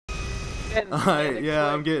Alright,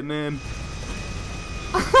 yeah, I'm getting in.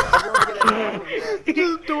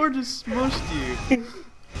 This door just smushed you.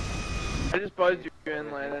 I just buzzed you in,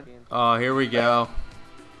 Landon. Oh, here we go.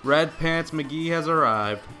 Red Pants McGee has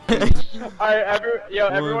arrived. Alright,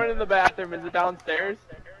 everyone in the bathroom, is it downstairs?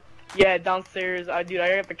 Yeah, downstairs. Dude,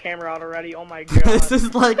 I got the camera out already. Oh my god. This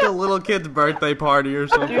is like a little kid's birthday party or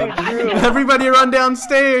something. Dude, Drew. Everybody run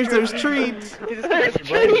downstairs. There's treats. Dude,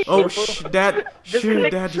 Oh, Dad.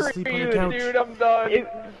 Shoot, Dad just sleep on the couch. Dude, I'm done.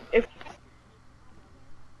 if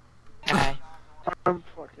I'm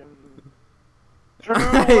fucking...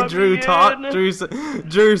 Hey, Drew, talk. Drew,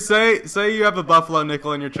 say you have a buffalo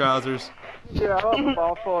nickel in your trousers. Yeah, I have a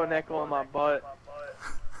buffalo nickel in my butt.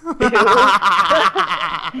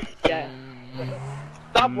 yeah.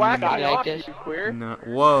 Stop whacking me off, you queer. No.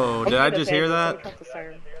 Whoa, did I just hear that?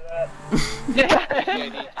 He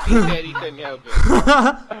said he couldn't help it.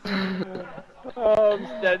 Oh, I'm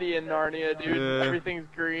steady in Narnia, dude. Yeah. Everything's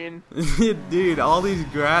green. Dude, all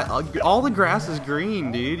the grass is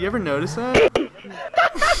green, dude. You ever notice that?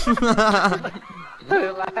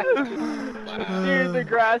 Dude, the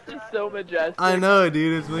grass is so majestic. I know,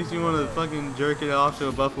 dude. It makes me want to fucking jerk it off to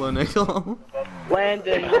a buffalo nickel.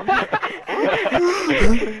 Landon.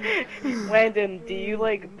 Landon, do you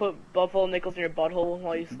like put buffalo nickels in your butthole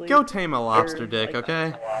while you sleep? Go tame a lobster dick,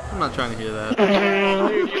 okay? I'm not trying to hear that.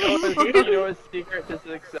 Dude, you know his secret to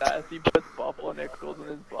success? He puts buffalo nickels in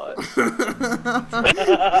his butt.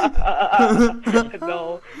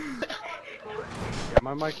 No. Yeah,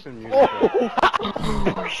 my mic's been muted.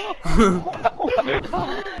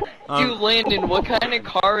 Dude, Landon, what kind of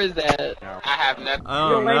car is that? I have nothing. I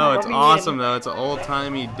don't know. It's awesome though. It's an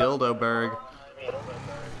old-timey Dildoburg.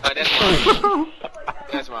 Oh, that's mine.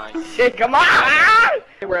 That's mine. Shit, come on!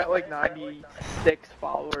 We're at like 96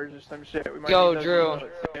 followers or some shit. We might Yo, need Drew.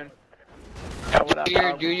 soon. Yeah, what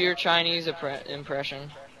up, Do your Chinese impression.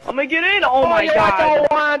 I'm gonna get in! Oh my god!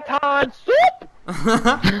 Wonton soup!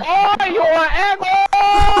 Oh, your ego!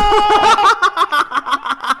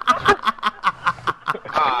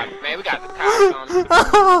 Ah, man, we got the cops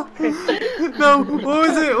on. No, what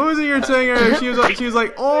was it? What was it you were saying earlier? She was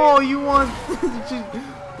like, oh, you want?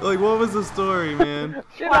 Like, what was the story, man?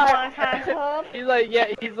 He's like,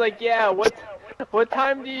 yeah. What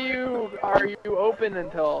time are you open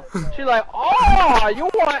until? She's like, oh, you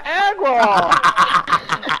want aggro?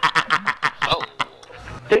 Oh,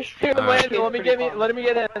 Dude, Landon, Right. let me get in.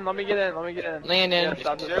 Landon.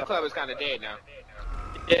 Yeah, your club is kind of dead now.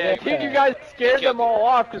 Yeah, dude, you guys scared them all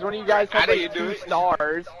off because one of you guys How had do you like do 2 it?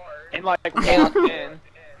 stars and like Hey, walked in.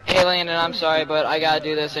 Hey, Landon, I'm sorry, but I gotta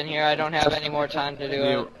do this in here. I don't have any more time to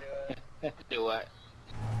do it. Do what?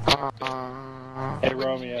 Hey,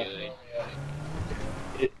 Romeo.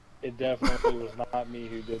 It definitely was not me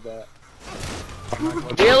who did that.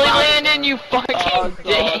 Really, Landon? You fucking Oh,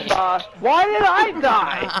 dang. God. Why did I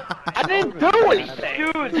die? I didn't do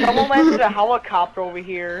anything. Dude, someone landed a helicopter over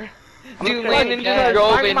here. Dude, Landon just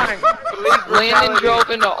drove in. Landon drove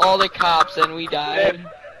into all the cops and we died.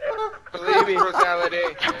 Believe brutality.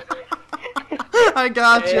 I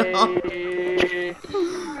got you. Hey.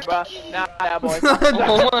 Nah, boy.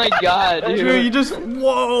 Oh my god, Drew, dude. you just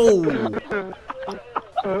whoa.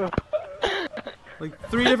 Like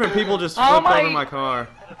 3 different people just flipped over my car.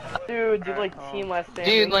 Dude, you like Team Last Stand.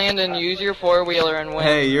 Dude, Landon, use your 4-wheeler and win.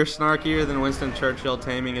 Hey, you're snarkier than Winston Churchill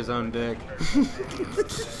taming his own dick.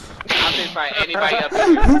 I can find anybody up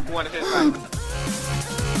there who wanted to fight.